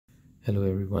Hello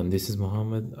everyone, this is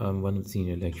Mohammed. I'm one of the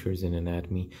senior lecturers in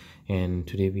anatomy, and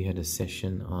today we had a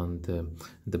session on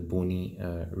the bony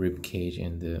rib cage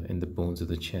and the bones of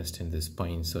the chest and the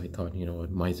spine. So I thought, you know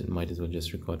what, might as well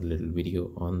just record a little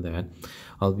video on that.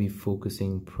 I'll be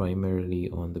focusing primarily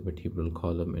on the vertebral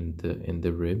column and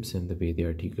the ribs and the way they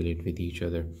articulate with each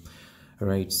other. All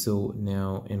right, so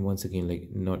now, and once again, like,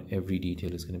 not every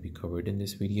detail is going to be covered in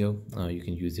this video. You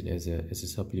can use it as a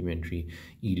supplementary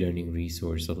e-learning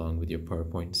resource along with your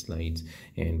PowerPoint slides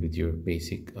and with your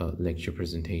basic lecture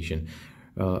presentation.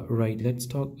 Right, let's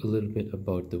talk a little bit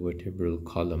about the vertebral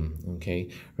column.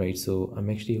 Okay, right, so I'm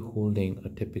actually holding a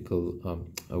typical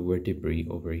a vertebrae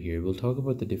over here. We'll talk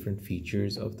about the different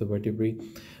features of the vertebrae,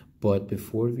 but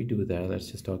before we do that,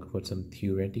 let's just talk about some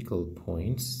theoretical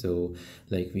points. So,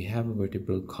 like, we have a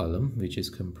vertebral column which is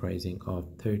comprising of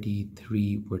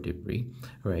 33 vertebrae,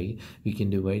 right? We can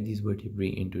divide these vertebrae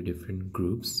into different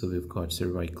groups. So we've got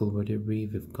cervical vertebrae,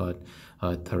 we've got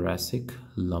thoracic,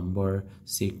 lumbar,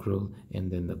 sacral, and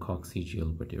then the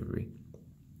coccygeal vertebrae.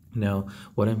 Now,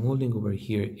 what I'm holding over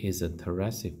here is a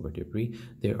thoracic vertebrae.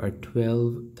 There are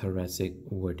 12 thoracic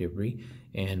vertebrae,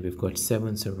 and we've got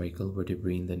 7 cervical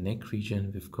vertebrae in the neck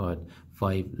region. We've got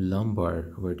 5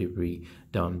 lumbar vertebrae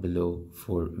down below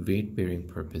for weight-bearing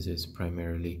purposes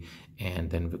primarily, and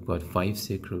then we've got 5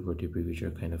 sacral vertebrae which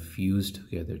are kind of fused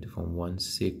together to form one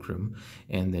sacrum,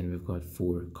 and then we've got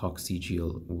 4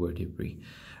 coccygeal vertebrae.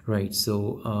 Right,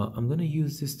 so I'm going to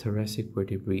use this thoracic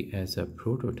vertebrae as a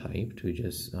prototype to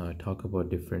just talk about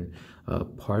different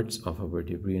parts of a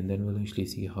vertebrae, and then we'll actually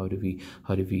see how do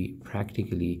we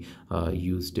practically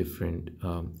use different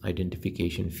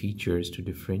identification features to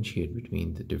differentiate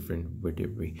between the different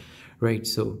vertebrae. Right,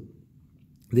 so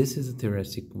this is a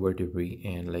thoracic vertebrae,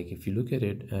 and like, if you look at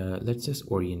it, let's just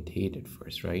orientate it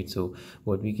first, right? So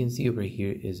what we can see over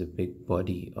here is a big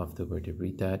body of the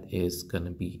vertebrae that is going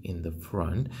to be in the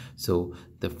front. So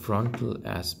the frontal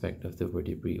aspect of the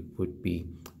vertebrae would be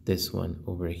this one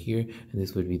over here, and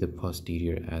this would be the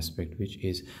posterior aspect, which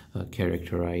is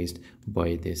characterized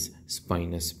by this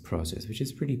spinous process, which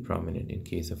is pretty prominent in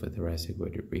case of a thoracic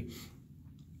vertebrae.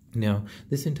 Now,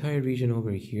 this entire region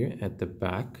over here at the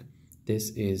back,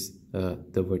 this is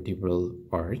the vertebral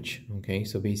arch. Okay,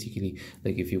 so basically,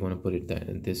 like, if you want to put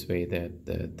it this way, that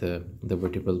the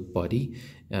vertebral body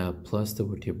plus the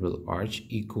vertebral arch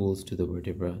equals to the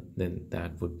vertebra, then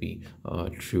that would be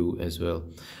true as well.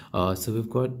 So we've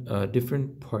got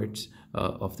different parts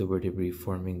of the vertebrae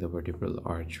forming the vertebral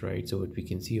arch, right? So what we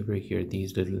can see over here,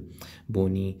 these little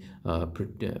bony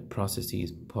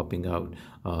processes popping out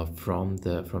from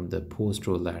the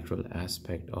posterolateral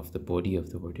aspect of the body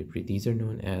of the vertebrae. These are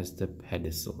known as the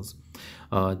pedicels.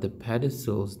 The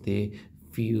pedicels, they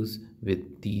fuse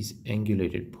with these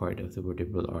angulated part of the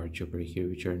vertebral arch over here,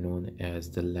 which are known as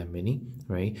the laminae,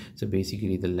 right? So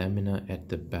basically, the lamina at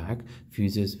the back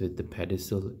fuses with the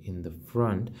pedicel in the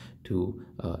front to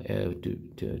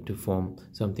form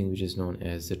something which is known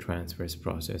as the transverse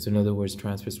process. In other words,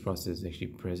 transverse process is actually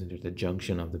present at the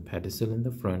junction of the pedicel in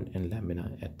the front and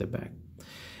lamina at the back.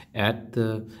 At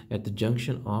the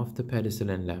junction of the pedicel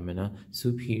and lamina,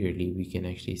 superiorly, we can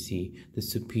actually see the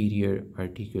superior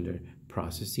articular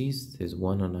processes. There's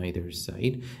one on either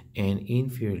side, and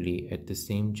inferiorly, at the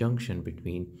same junction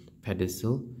between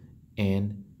pedicel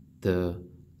and the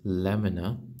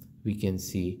lamina, we can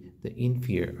see the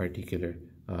inferior articular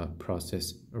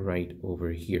process right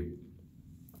over here.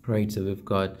 Right, so we've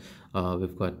got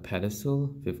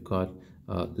pedicel, we've got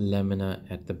lamina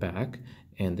at the back,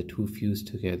 and the two fuse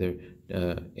together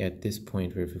at this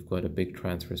point where we've got a big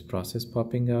transverse process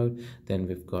popping out. Then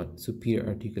we've got superior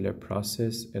articular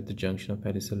process at the junction of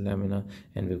pedicel lamina,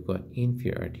 and we've got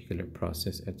inferior articular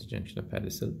process at the junction of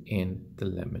pedicel and the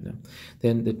lamina.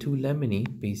 Then the two laminae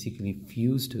basically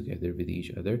fuse together with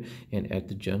each other, and at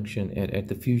the junction, at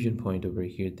the fusion point over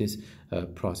here, this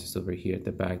process over here at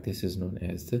the back, this is known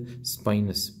as the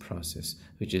spinous process,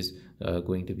 which is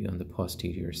going to be on the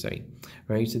posterior side,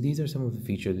 right? So these are some of the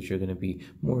features which are going to be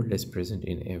more or less present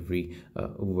in every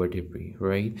vertebrae,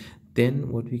 right?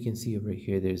 Then what we can see over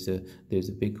here, there's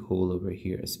a big hole over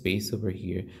here, a space over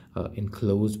here,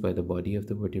 enclosed by the body of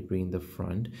the vertebrae in the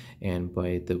front and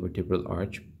by the vertebral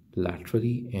arch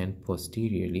laterally and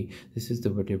posteriorly. This is the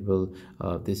vertebral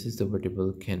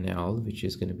canal, which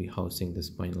is going to be housing the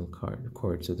spinal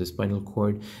cord. So the spinal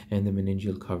cord and the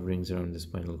meningeal coverings around the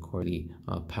spinal cord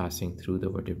passing through the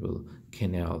vertebral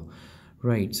canal.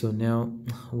 Right. So now,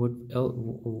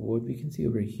 what we can see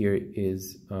over here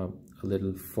is a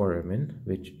little foramen,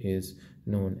 which is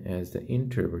known as the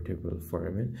intervertebral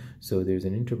foramen. So there's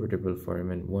an intervertebral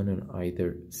foramen, one on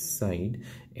either side,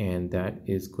 and that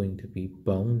is going to be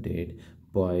bounded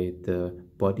by the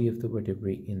body of the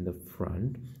vertebrae in the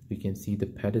front. We can see the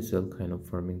pedicel kind of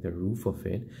forming the roof of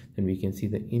it. Then we can see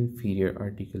the inferior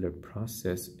articular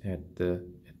process at the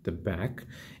back,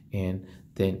 and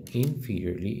then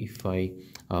inferiorly, if I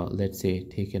let's say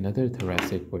take another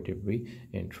thoracic vertebrae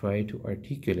and try to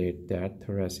articulate that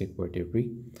thoracic vertebrae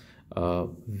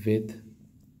with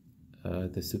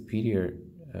the superior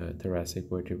thoracic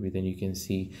vertebrae, then you can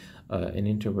see an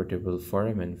intervertebral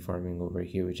foramen forming over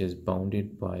here, which is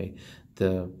bounded by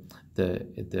the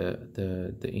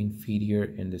inferior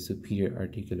and the superior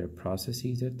articular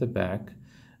processes at the back.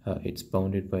 It's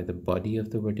bounded by the body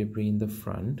of the vertebrae in the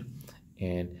front,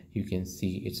 and you can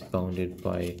see it's bounded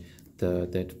by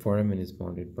that foramen is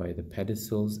bounded by the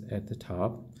pedicels at the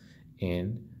top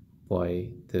and by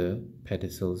the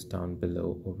pedicels down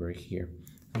below over here.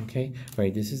 Okay,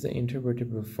 right, this is the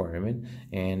intervertebral foramen,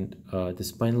 and the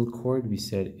spinal cord, we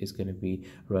said, is going to be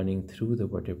running through the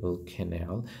vertebral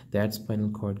canal. That spinal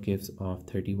cord gives off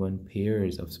 31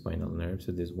 pairs of spinal nerves.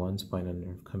 So there's one spinal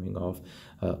nerve coming off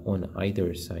on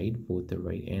either side, both the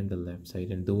right and the left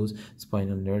side, and those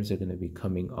spinal nerves are going to be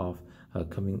coming off are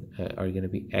going to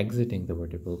be exiting the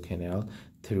vertebral canal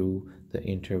through the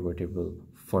intervertebral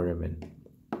foramen.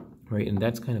 Right, and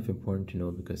that's kind of important to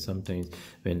know, because sometimes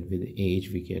when with age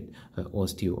we get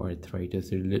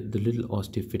osteoarthritis, the little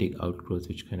osteophytic outgrowths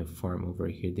which kind of form over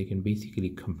here, they can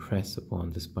basically compress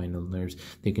upon the spinal nerves.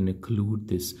 They can occlude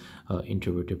this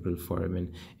intervertebral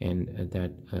foramen, and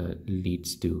that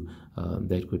leads to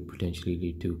that could potentially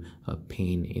lead to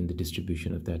pain in the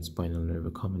distribution of that spinal nerve.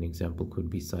 A common example could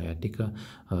be sciatica,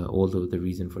 although the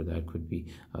reason for that could be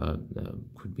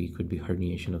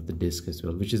herniation of the disc as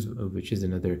well, which is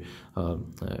another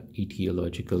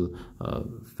etiological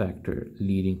factor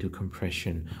leading to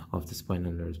compression of the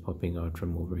spinal nerves popping out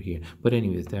from over here. But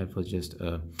anyways, that was just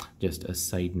a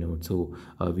side note. So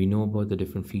we know about the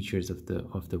different features of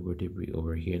the vertebrae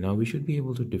over here. Now we should be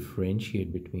able to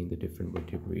differentiate between the different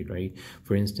vertebrae, right?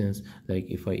 For instance, like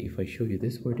if I show you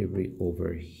this vertebrae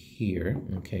over here,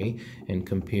 okay, and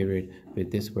compare it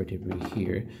with this vertebrae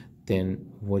here, then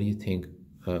what do you think?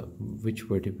 Which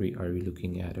vertebrae are we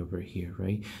looking at over here,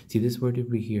 right? See, this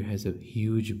vertebrae here has a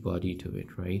huge body to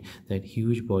it, right? That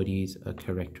huge body is a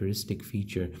characteristic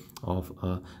feature of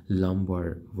a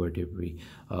lumbar vertebrae,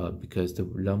 because the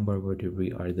lumbar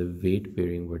vertebrae are the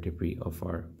weight-bearing vertebrae of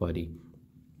our body.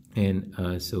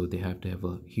 And so they have to have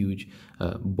a huge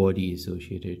body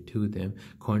associated to them.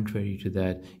 Contrary to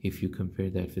that, if you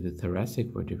compare that with the thoracic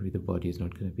vertebrae, the body is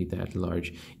not going to be that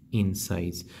large in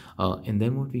size. And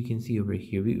then what we can see over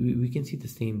here, we can see the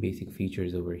same basic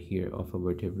features over here of a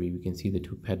vertebrae. We can see the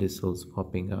two pedicels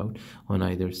popping out on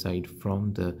either side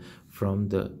from the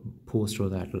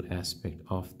posterolateral aspect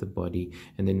of the body,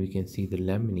 and then we can see the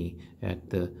laminae at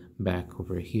the back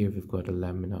over here. We've got a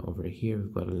lamina over here,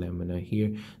 we've got a lamina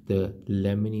here. The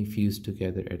laminae fuse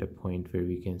together at a point where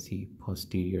we can see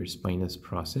posterior spinous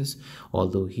process,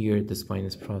 although here the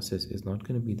spinous process is not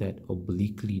going to be that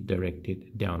obliquely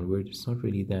directed downward. It's not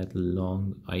really that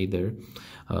long either,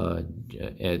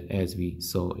 as we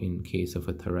saw in case of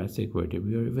a thoracic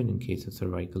vertebrae, or even in case of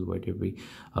cervical vertebrae.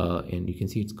 And you can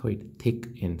see it's quite thick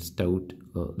and stout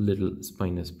little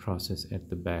spinous process at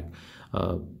the back,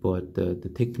 but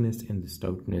the thickness and the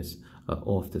stoutness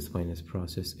of the spinous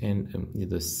process and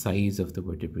the size of the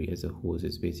vertebrae as a whole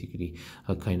is basically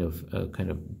kind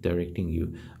of directing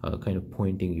you, kind of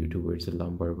pointing you towards the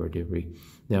lumbar vertebrae.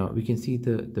 Now we can see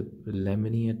the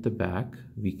laminae at the back,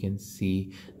 we can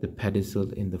see the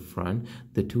pedicel in the front.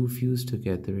 The two fuse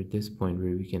together at this point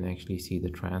where we can actually see the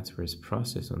transverse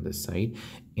process on the side,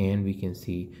 and we can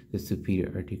see the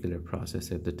superior articular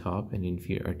process at the top and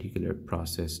inferior articular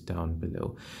process down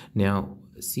below. Now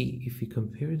see, if we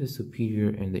compare the superior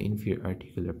and the inferior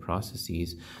articular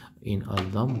processes in a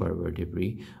lumbar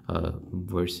vertebrae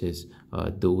versus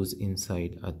those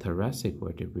inside a thoracic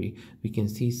vertebrae, we can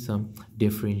see some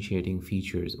differentiating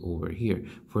features over here.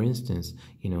 For instance,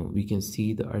 we can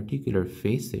see the articular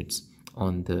facets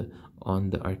on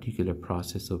the articular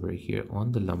process over here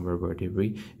on the lumbar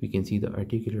vertebrae. We can see the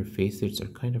articular facets are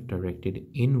kind of directed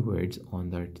inwards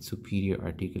on the superior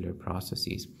articular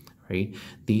processes, right?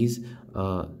 These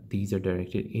are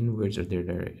directed inwards, or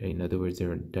in other words,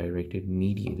 they're directed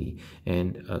medially.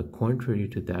 And contrary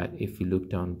to that, if we look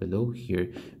down below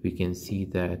here, we can see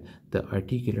that the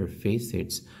articular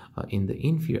facets in the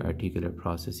inferior articular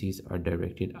processes are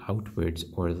directed outwards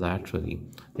or laterally.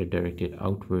 They're directed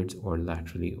outwards or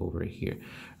laterally over here,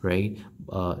 right?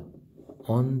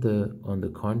 On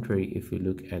the contrary, if we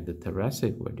look at the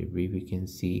thoracic vertebrae, we can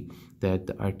see that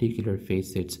the articular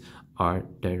facets are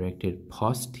directed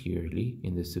posteriorly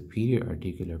in the superior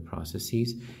articular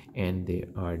processes, and they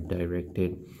are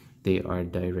directed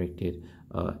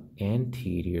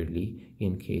anteriorly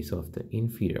in case of the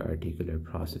inferior articular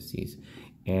processes.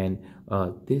 And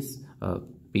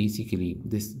basically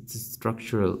this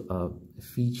structural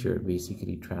feature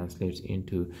basically translates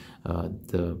into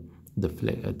the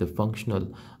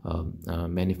functional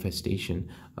manifestation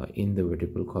in the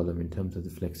vertebral column in terms of the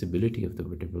flexibility of the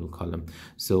vertebral column.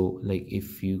 So like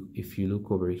if you look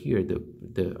over here,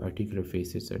 the articular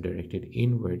facets are directed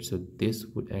inward, so this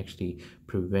would actually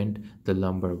prevent the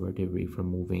lumbar vertebrae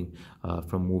from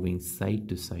moving side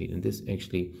to side, and this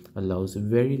actually allows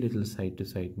very little side to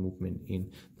side movement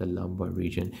in the lumbar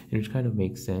region. And it kind of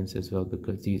makes sense as well,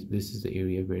 because this is the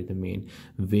area where the main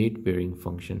weight bearing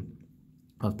function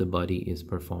of the body is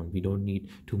performed. We don't need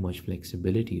too much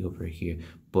flexibility over here.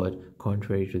 But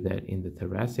contrary to that, in the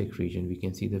thoracic region, we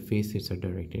can see the facets are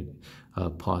directed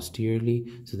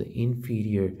posteriorly. So the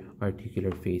inferior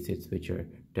articular facets, which are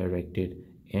directed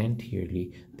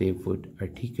anteriorly, they would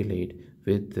articulate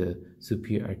with the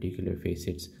superior articular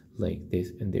facets like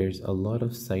this, and there's a lot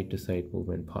of side-to-side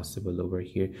movement possible over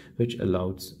here, which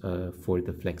allows for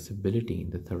the flexibility in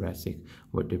the thoracic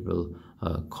vertebral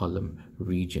column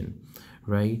region,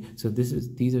 right? So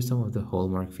these are some of the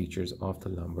hallmark features of the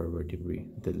lumbar vertebrae.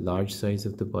 The large size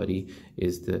of the body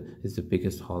is the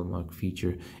biggest hallmark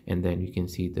feature, and then you can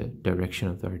see the direction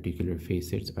of the articular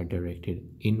facets are directed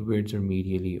inwards or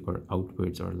medially or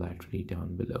outwards or laterally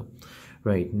down below.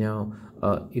 Right, now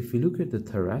if we look at the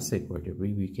thoracic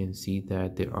vertebrae, we can see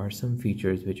that there are some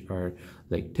features which are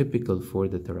like typical for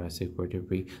the thoracic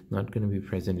vertebrae, not going to be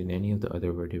present in any of the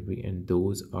other vertebrae, and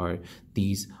those are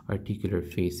these articular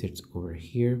facets over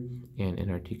here and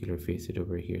an articular facet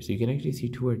over here. So you can actually see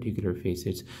two articular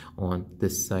facets on the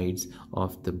sides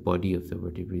of the body of the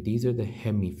vertebrae. These are the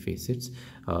hemifacets,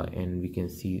 and we can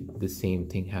see the same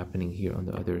thing happening here on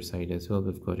the other side as well.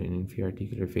 We've got an inferior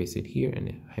articular facet here and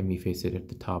a hemifacet at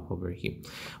the top over here.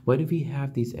 Why do we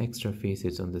have these extra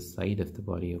facets on the side of the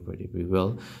body of vertebrae?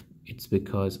 Well, it's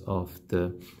because of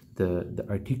the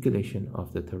articulation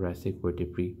of the thoracic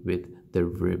vertebrae with the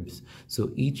ribs.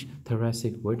 So each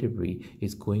thoracic vertebrae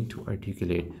is going to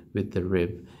articulate with the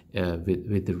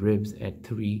ribs at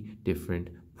three different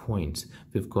points.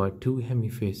 We've got two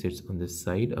hemifacets on the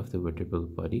side of the vertebral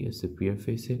body, a superior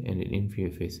facet and an inferior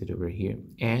facet over here,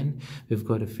 and we've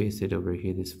got a facet over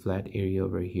here, this flat area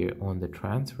over here on the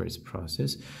transverse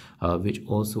process, which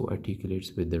also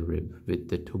articulates with the rib, with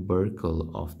the tubercle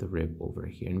of the rib over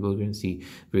here. And we're going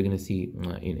to see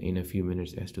in a few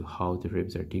minutes as to how the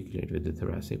ribs articulate with the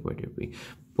thoracic vertebrae.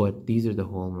 But these are the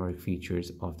hallmark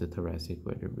features of the thoracic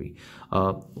vertebrae.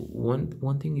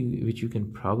 One thing which you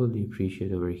can probably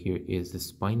appreciate over here is the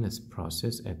spinous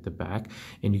process at the back,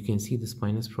 and you can see the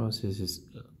spinous process is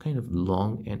kind of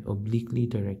long and obliquely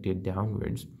directed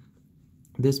downwards.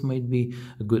 This might be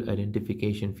a good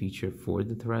identification feature for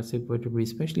the thoracic vertebrae,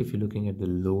 especially if you're looking at the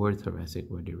lower thoracic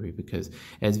vertebrae, because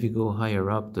as we go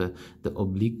higher up, the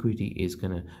obliquity is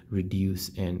going to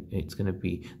reduce, and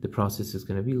the process is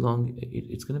going to be long.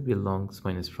 It's going to be a long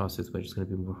spinous process, but it's going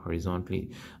to be more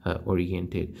horizontally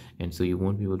oriented, and so you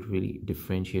won't be able to really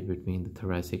differentiate between the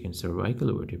thoracic and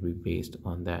cervical vertebrae based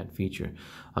on that feature,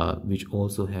 which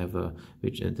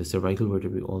the cervical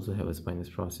vertebrae also have a spinous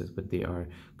process, but they are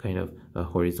kind of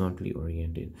horizontally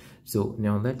oriented. So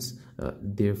now let's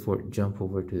therefore jump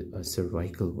over to a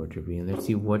cervical vertebrae, and let's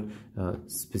see what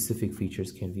specific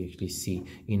features can we actually see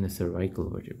in a cervical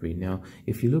vertebrae. Now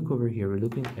if you look over here, we're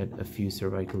looking at a few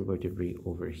cervical vertebrae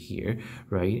over here,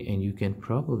 right? And you can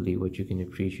probably, what you can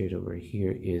appreciate over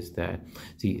here is that,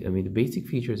 see, I mean, the basic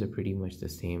features are pretty much the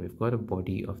same. We've got a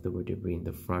body of the vertebrae in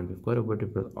the front, we've got a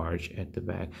vertebral arch at the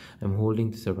back. I'm holding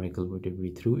the cervical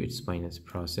vertebrae through its spinous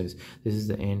process. This is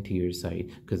the anterior side,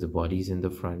 because the body is in the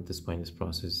front, the spinous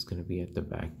process is going to be at the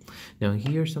back. Now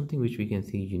here, something which we can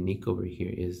see unique over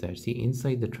here is that, see,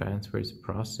 inside the transverse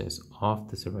process of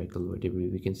the cervical vertebrae,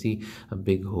 we can see a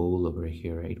big hole over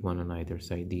here, right, one on either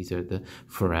side. These are the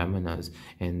foraminas,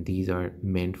 and these are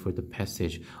meant for the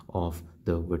passage of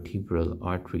the vertebral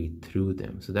artery through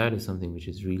them. So that is something which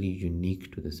is really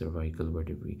unique to the cervical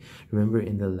vertebrae. Remember,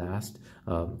 in the last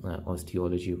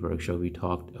osteology workshop, we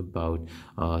talked about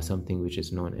something which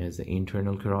is known as the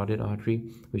internal carotid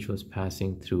artery, which was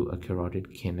passing through a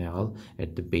carotid canal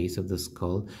at the base of the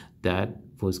skull. that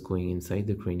was going inside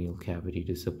the cranial cavity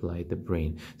to supply the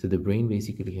brain. So the brain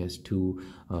basically has two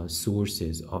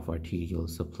sources of arterial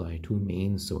supply, two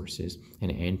main sources, an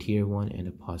anterior one and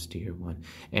a posterior one.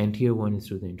 Anterior one is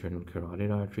through the internal carotid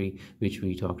artery, which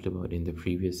we talked about in the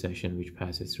previous session, which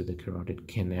passes through the carotid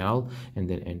canal and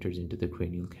then enters into the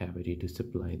cranial cavity to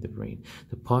supply the brain.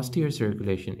 The posterior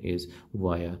circulation is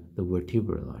via the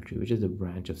vertebral artery, which is a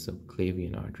branch of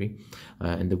subclavian artery,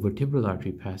 and the vertebral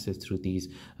artery passes through these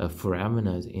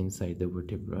foramina inside the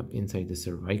vertebra, inside the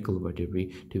cervical vertebrae,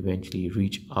 to eventually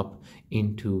reach up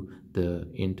into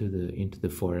the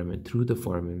foramen, through the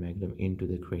foramen magnum into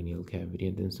the cranial cavity,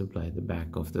 and then supply the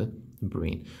back of the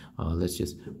brain. Let's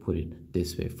just put it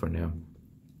this way for now,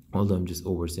 although I'm just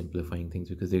oversimplifying things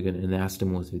because they're going to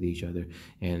anastomose with each other,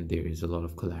 and there is a lot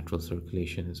of collateral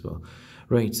circulation as well,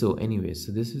 right? So anyways,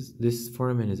 so this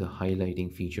foramen is a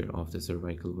highlighting feature of the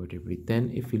cervical vertebrae. Then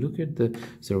if you look at the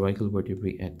cervical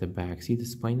vertebrae at the back, see the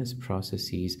spinous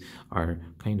processes are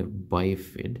kind of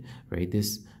bifid, right?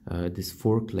 This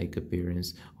fork-like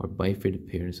appearance or bifid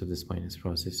appearance of the spinous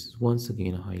process is once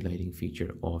again a highlighting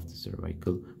feature of the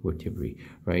cervical vertebrae,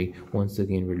 right? Once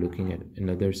again, we're looking at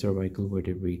another cervical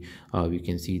vertebrae. We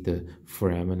can see the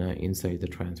foramina inside the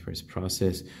transverse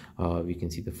process. We can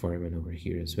see the foramen over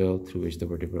here as well, through which the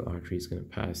vertebral artery is going to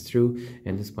pass through,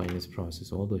 and the spinous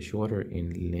process, although shorter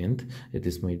in length,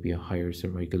 this might be a higher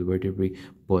cervical vertebrae,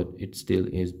 but it still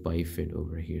is bifid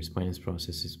over here. Spinous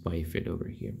process is bifid over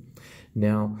here.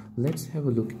 Now let's have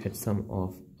a look at some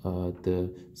of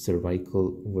the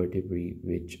cervical vertebrae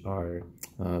which are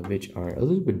a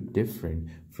little bit different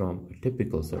from a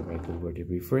typical cervical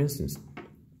vertebrae. For instance,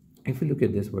 if we look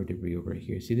at this vertebrae over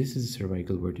here, see, this is a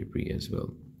cervical vertebrae as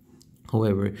well.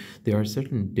 However, there are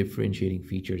certain differentiating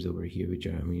features over here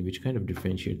which kind of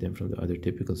differentiate them from the other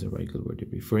typical cervical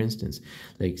vertebrae. For instance,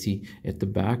 like see at the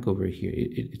back over here,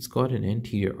 it's got an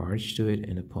anterior arch to it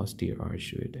and a posterior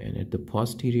arch to it. And at the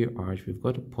posterior arch, we've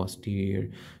got a posterior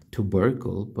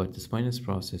tubercle, but the spinous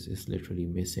process is literally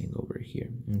missing over here.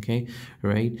 Okay,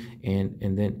 right? And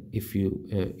then if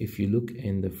you look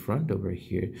in the front over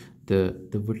here, the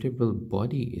vertebral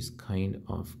body is kind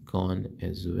of gone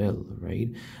as well, right?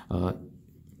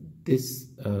 This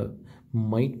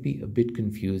might be a bit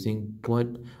confusing, but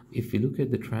if you look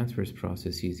at the transverse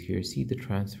processes here, see the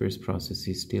transverse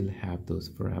processes still have those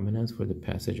foramina for the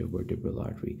passage of vertebral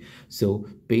artery. So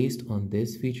based on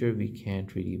this feature, we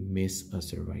can't really miss a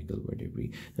cervical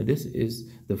vertebrae. Now this is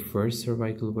the first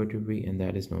cervical vertebrae, and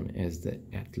that is known as the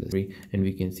atlas, and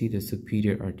we can see the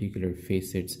superior articular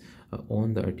facets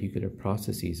on the articular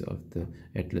processes of the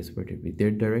atlas vertebrae. They're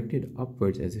directed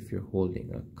upwards as if you're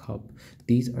holding a cup.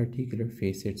 These articular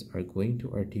facets are going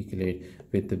to articulate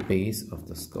with the base of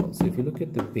the skull. So if you look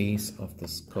at the base of the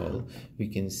skull, we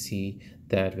can see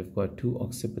that we've got two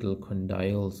occipital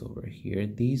condyles over here.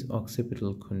 These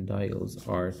occipital condyles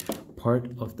are part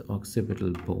of the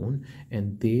occipital bone,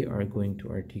 and they are going to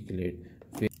articulate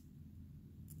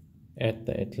at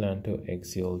the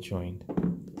atlantoaxial joint.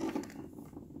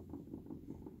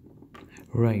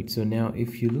 Right, so now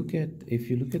if you look at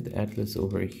the atlas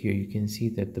over here, you can see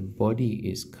that the body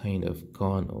is kind of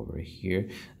gone over here.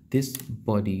 This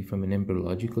body, from an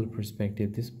embryological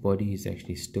perspective, this body is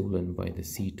actually stolen by the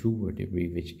C2 vertebrae,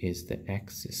 which is the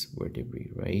axis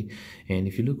vertebrae, right? And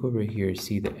if you look over here,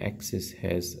 see the axis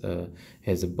has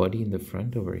a body in the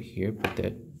front over here, but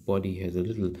that body has a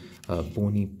little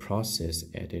bony process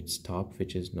at its top,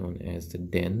 which is known as the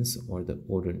dens or the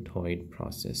odontoid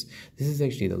process. This is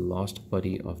actually the lost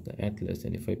body of the atlas,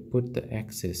 and if I put the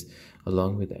axis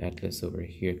along with the atlas over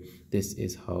here, this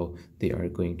is how they are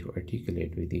going to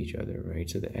articulate with each other, right?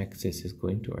 So the axis is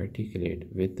going to articulate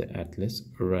with the atlas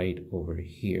right over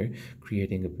here,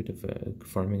 creating a bit of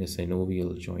forming a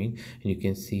synovial joint, and you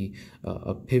can see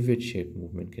a pivot shaped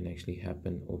movement can actually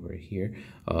happen over here.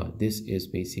 This is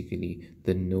basically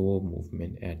the no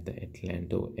movement at the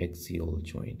atlantoaxial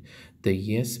joint. The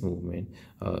yes movement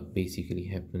basically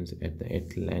happens at the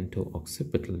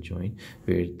atlanto-occipital joint,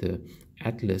 where the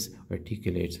atlas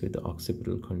articulates with the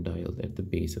occipital condyle at the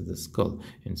base of the skull,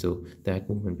 and so that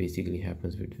movement basically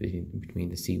happens between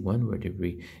the C1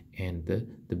 vertebrae and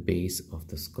the base of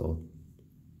the skull,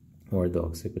 or the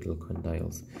occipital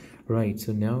condyles. Right,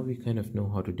 so now we kind of know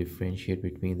how to differentiate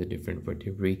between the different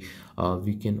vertebrae.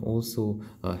 We can also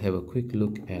have a quick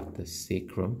look at the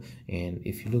sacrum, and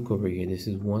if you look over here, this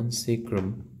is one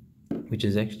sacrum, which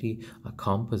is actually a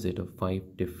composite of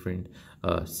 5 different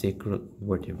sacral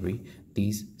vertebrae.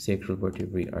 these sacral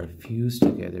vertebrae are fused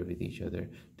together with each other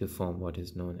to form what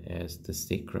is known as the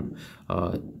sacrum.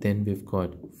 Then we've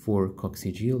got 4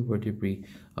 coccygeal vertebrae,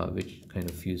 which kind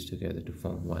of fuse together to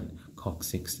form one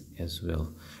coccyx as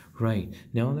well. Right,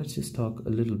 now let's just talk a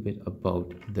little bit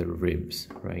about the ribs,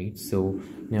 right? So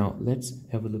now let's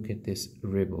have a look at this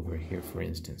rib over here, for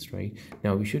instance, right?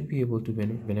 Now we should be able to,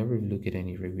 whenever we look at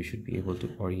any rib, we should be able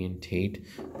to orientate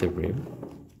the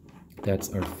rib.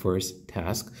 That's our first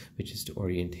task, which is to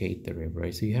orientate the rib,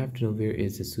 right? So you have to know where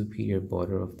is the superior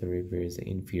border of the rib, where is the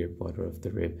inferior border of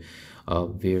the rib,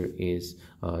 where is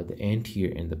the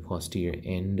anterior and the posterior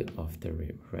end of the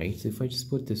rib, right? So if I just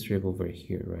put this rib over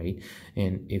here, right,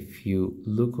 and if you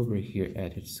look over here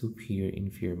at its superior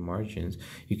inferior margins,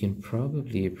 you can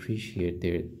probably appreciate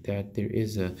that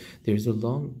there's a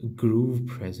long groove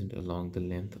present along the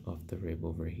length of the rib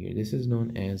over here. This is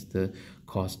known as the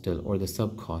costal or the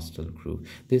subcostal groove.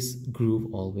 This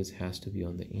groove always has to be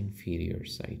on the inferior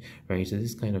side, right? So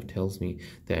this kind of tells me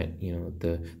that, you know,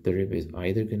 the rib is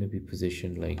either going to be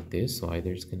positioned like this, so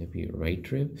either it's going to be a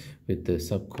right rib with the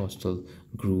subcostal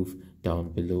groove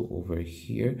down below over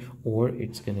here, or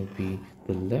it's going to be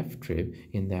the left rib.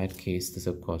 In that case,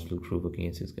 the subcostal groove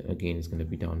again is going to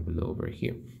be down below over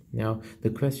here. Now the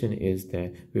question is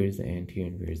that where is the anterior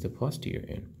and where is the posterior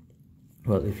end?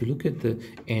 Well, if you look at the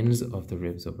ends of the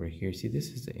ribs over here, see,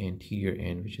 this is the anterior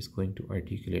end, which is going to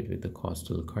articulate with the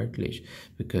costal cartilage,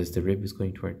 because the rib is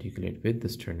going to articulate with the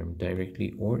sternum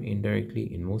directly or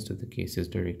indirectly, in most of the cases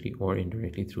directly or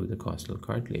indirectly through the costal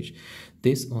cartilage.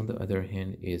 This, on the other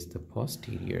hand, is the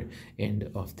posterior end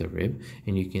of the rib,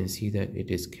 and you can see that it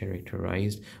is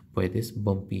characterized by this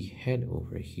bumpy head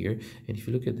over here. And if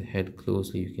you look at the head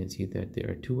closely, you can see that there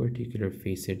are 2 articular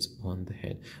facets on the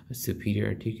head, a superior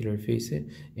articular facet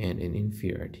and an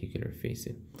inferior articular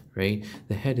facet, right?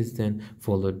 The head is then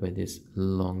followed by this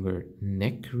longer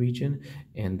neck region,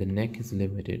 and the neck is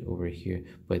limited over here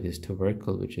by this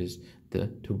tubercle, which is the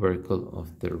tubercle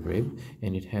of the rib,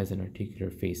 and it has an articular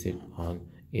facet on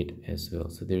it as well.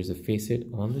 So there's a facet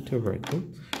on the tubercle,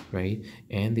 right,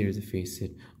 and there's a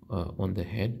facet on the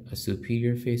head, a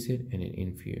superior facet and an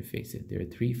inferior facet. There are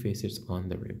 3 facets on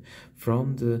the rib.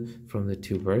 From the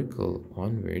tubercle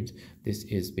onwards, this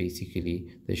is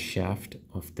basically the shaft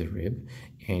of the rib,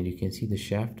 and you can see the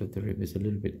shaft of the rib is a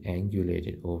little bit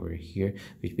angulated over here,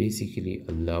 which basically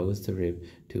allows the rib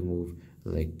to move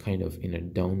like kind of in a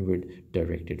downward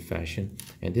directed fashion.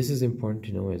 And this is important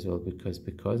to know as well,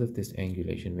 because of this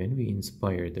angulation, when we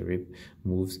inspire, the rib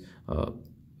moves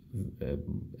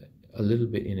a little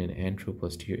bit in an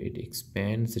anteroposterior. It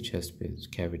expands the chest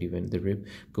cavity. When the rib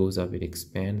goes up, it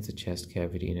expands the chest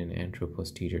cavity in an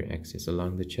anteroposterior axis,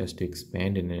 allowing the chest to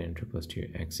expand in an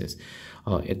anteroposterior axis.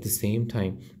 At the same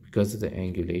time, because of the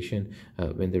angulation,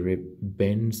 when the rib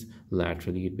bends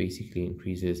laterally, it basically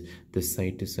increases the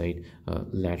side-to-side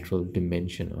lateral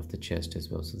dimension of the chest as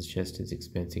well. So the chest is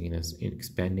expanding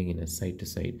in a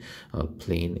side-to-side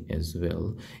plane as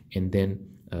well. And then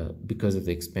because of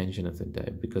the expansion of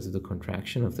because of the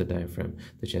contraction of the diaphragm,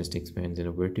 the chest expands in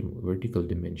a vertical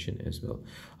dimension as well.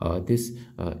 This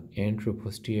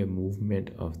anteroposterior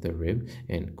movement of the rib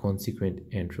and consequent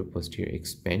anteroposterior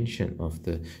expansion of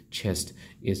the chest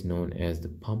is known as the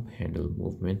pump handle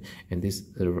movement, and this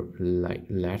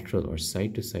lateral or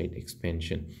side-to-side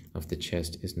expansion of the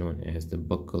chest is known as the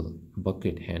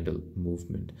bucket handle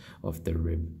movement of the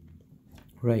rib.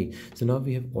 Right, so now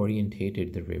we have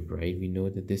orientated the rib, right? We know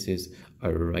that this is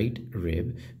a right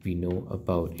rib. We know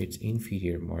about its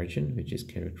inferior margin, which is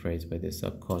characterized by the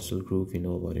subcostal groove. We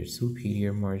know about its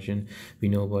superior margin. We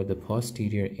know about the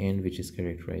posterior end, which is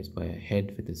characterized by a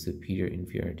head with a superior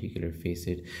inferior articular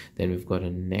facet. Then we've got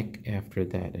a neck after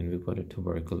that, and we've got a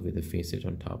tubercle with a facet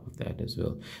on top of that as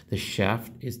well. The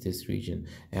shaft is this region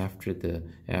after the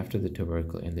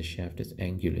tubercle, and the shaft is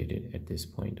angulated at this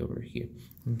point over here.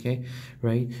 Okay,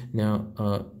 right,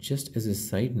 now just as a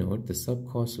side note, the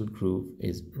subcostal groove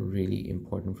is really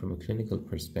important from a clinical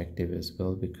perspective as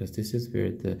well, because this is where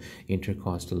the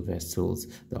intercostal vessels,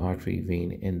 the artery,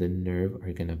 vein, and the nerve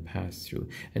are going to pass through.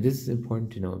 And this is important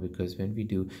to know, because when we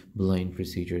do blind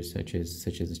procedures such as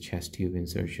a chest tube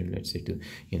insertion, let's say to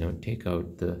take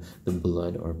out the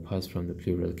blood or pus from the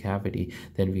pleural cavity,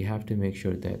 then we have to make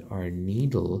sure that our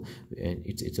needle, and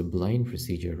it's a blind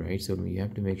procedure, right? So we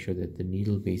have to make sure that the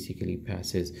needle basically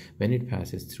passes, when it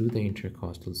passes through the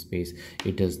intercostal space,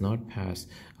 it does not pass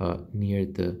near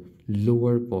the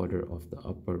lower border of the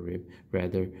upper rib.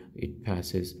 Rather, it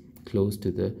passes close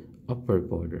to the upper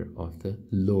border of the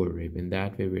lower rib. In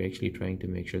that way, we're actually trying to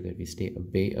make sure that we stay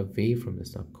away from the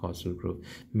subcostal groove,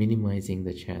 minimizing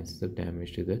the chances of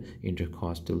damage to the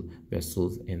intercostal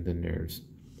vessels and the nerves.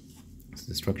 So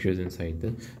the structures inside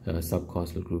the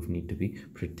subcostal groove need to be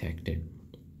protected.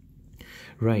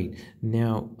 Right,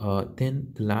 now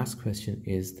then the last question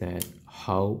is that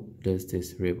how does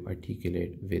this rib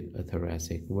articulate with a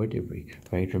thoracic vertebrae,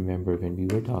 right? Remember, when we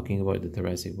were talking about the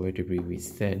thoracic vertebrae, we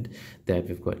said that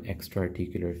we've got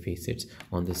extra-articular facets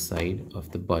on the side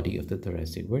of the body of the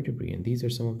thoracic vertebrae, and these are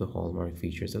some of the hallmark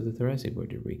features of the thoracic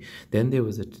vertebrae. Then there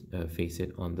was a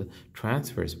facet on the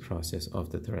transverse process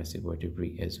of the thoracic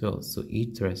vertebrae as well. So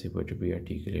each thoracic vertebrae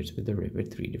articulates with the rib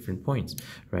at 3 different points,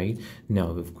 right?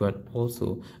 Now we've got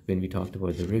also, when we talked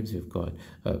about the ribs, we've got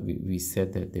we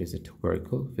said that there's a tubercle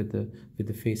with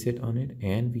the facet on it,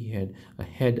 and we had a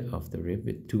head of the rib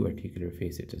with 2 articular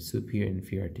facets, a superior and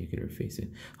inferior articular facet.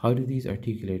 How do these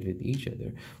articulate with each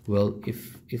other? Well,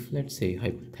 if let's say,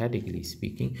 hypothetically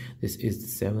speaking, this is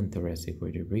the 7th thoracic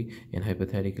vertebrae, and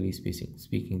hypothetically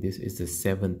speaking this is the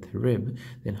 7th rib,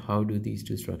 then how do these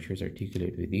 2 structures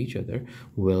articulate with each other?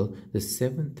 Well, the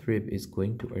 7th rib is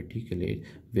going to articulate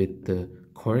with the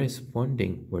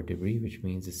corresponding vertebrae, which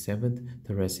means the 7th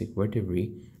thoracic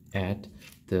vertebrae at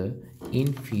the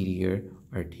inferior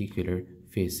articular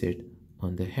facet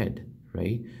on the head,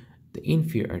 right? The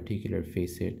inferior articular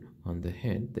facet on the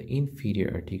head, the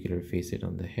inferior articular facet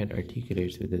on the head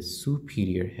articulates with the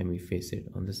superior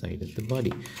hemifacet on the side of the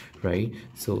body, right?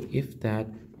 So if that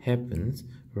happens,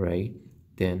 right,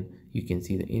 then you can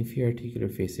see the inferior articular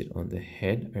facet on the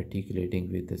head articulating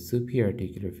with the superior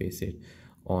articular facet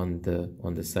on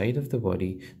the side of the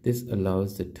body. This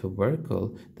allows the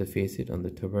tubercle, the facet on the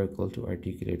tubercle, to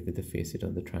articulate with the facet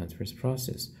on the transverse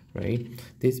process, right?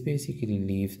 This basically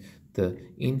leaves the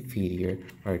inferior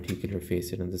articular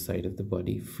facet on the side of the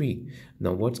body free.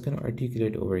 Now what's going to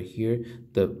articulate over here?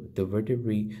 The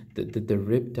vertebrae, the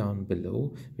rib down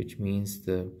below, which means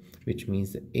the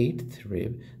 8th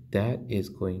rib, that is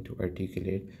going to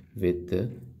articulate with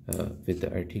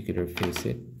the articular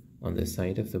facet on the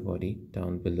side of the body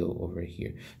down below over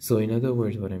here. So in other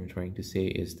words, what I'm trying to say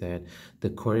is that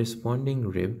the corresponding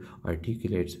rib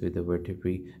articulates with the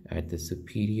vertebrae at the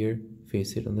superior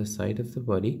facet on the side of the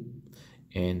body,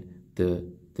 and the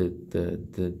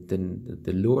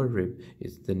lower rib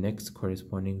is the next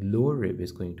corresponding lower rib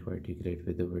is going to articulate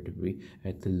with the vertebrae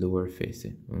at the lower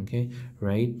facet. Okay,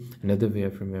 right? Another way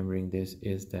of remembering this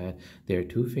is that there are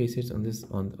 2 facets on this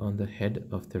on the head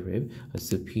of the rib, a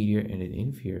superior and an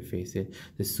inferior facet.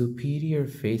 The superior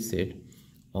facet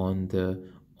on the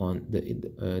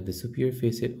superior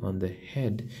facet on the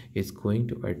head is going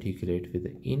to articulate with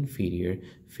the inferior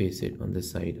facet on the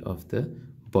side of the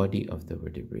body of the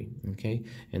vertebrae. Okay,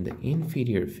 and the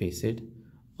inferior facet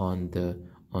on the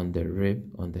rib,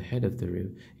 on the head of the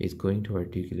rib, is going to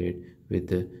articulate with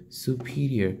the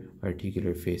superior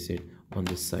articular facet on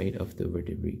the side of the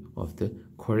vertebrae of the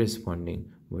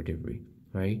corresponding vertebrae,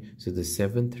 right? So the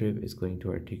 7th rib is going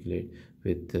to articulate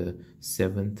with the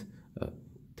 7th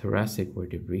thoracic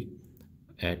vertebrae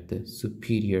at the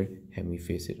superior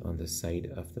hemifacet on the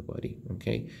side of the body.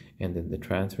 Okay, and then the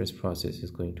transverse process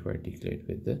is going to articulate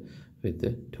with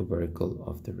the tubercle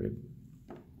of the rib.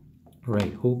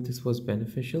 Right, hope this was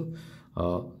beneficial.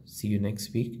 See you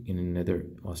next week in another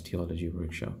osteology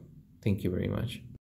workshop. Thank you very much.